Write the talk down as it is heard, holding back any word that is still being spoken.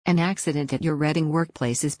An accident at your Reading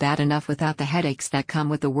workplace is bad enough without the headaches that come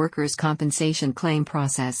with the workers' compensation claim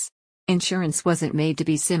process. Insurance wasn't made to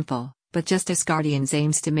be simple, but Justice Guardians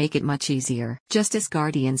aims to make it much easier. Justice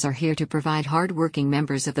Guardians are here to provide hard-working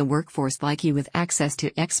members of the workforce like you with access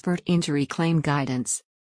to expert injury claim guidance.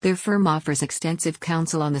 Their firm offers extensive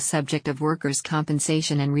counsel on the subject of workers'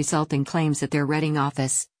 compensation and resulting claims at their Reading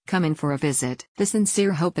office. Come in for a visit. The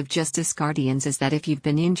sincere hope of Justice Guardians is that if you've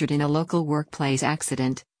been injured in a local workplace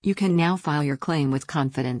accident, you can now file your claim with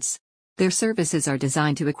confidence. Their services are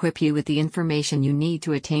designed to equip you with the information you need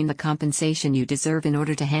to attain the compensation you deserve in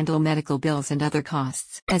order to handle medical bills and other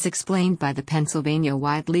costs. As explained by the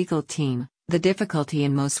Pennsylvania-wide legal team, the difficulty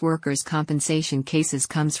in most workers' compensation cases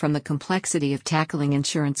comes from the complexity of tackling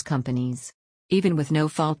insurance companies. Even with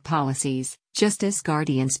no-fault policies, Justice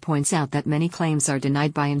Guardians points out that many claims are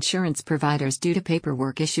denied by insurance providers due to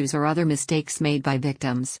paperwork issues or other mistakes made by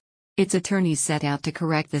victims. Its attorneys set out to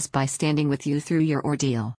correct this by standing with you through your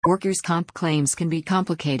ordeal. Workers' comp claims can be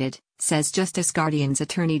complicated, says Justice Guardians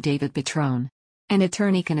attorney David Petrone. An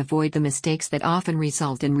attorney can avoid the mistakes that often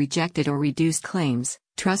result in rejected or reduced claims.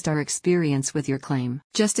 Trust our experience with your claim.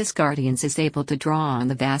 Justice Guardians is able to draw on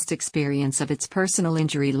the vast experience of its personal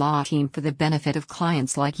injury law team for the benefit of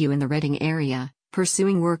clients like you in the Reading area,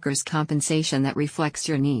 pursuing workers' compensation that reflects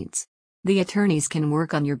your needs. The attorneys can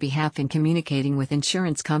work on your behalf in communicating with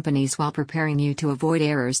insurance companies while preparing you to avoid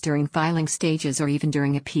errors during filing stages or even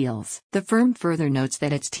during appeals. The firm further notes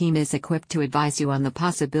that its team is equipped to advise you on the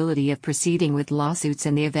possibility of proceeding with lawsuits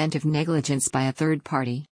in the event of negligence by a third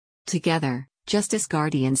party. Together, Justice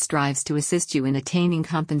Guardians strives to assist you in attaining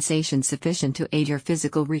compensation sufficient to aid your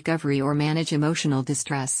physical recovery or manage emotional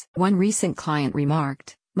distress. One recent client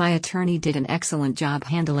remarked, "My attorney did an excellent job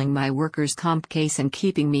handling my workers' comp case and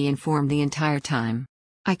keeping me informed the entire time.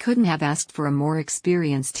 I couldn't have asked for a more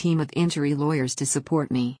experienced team of injury lawyers to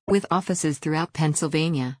support me." With offices throughout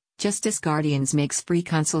Pennsylvania, Justice Guardians makes free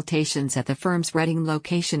consultations at the firm's Reading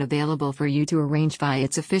location available for you to arrange via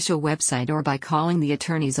its official website or by calling the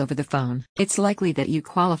attorneys over the phone. It's likely that you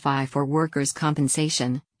qualify for workers'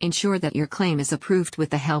 compensation. Ensure that your claim is approved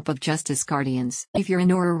with the help of Justice Guardians. If you're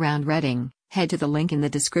in or around Reading, head to the link in the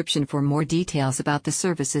description for more details about the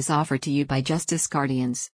services offered to you by Justice Guardians.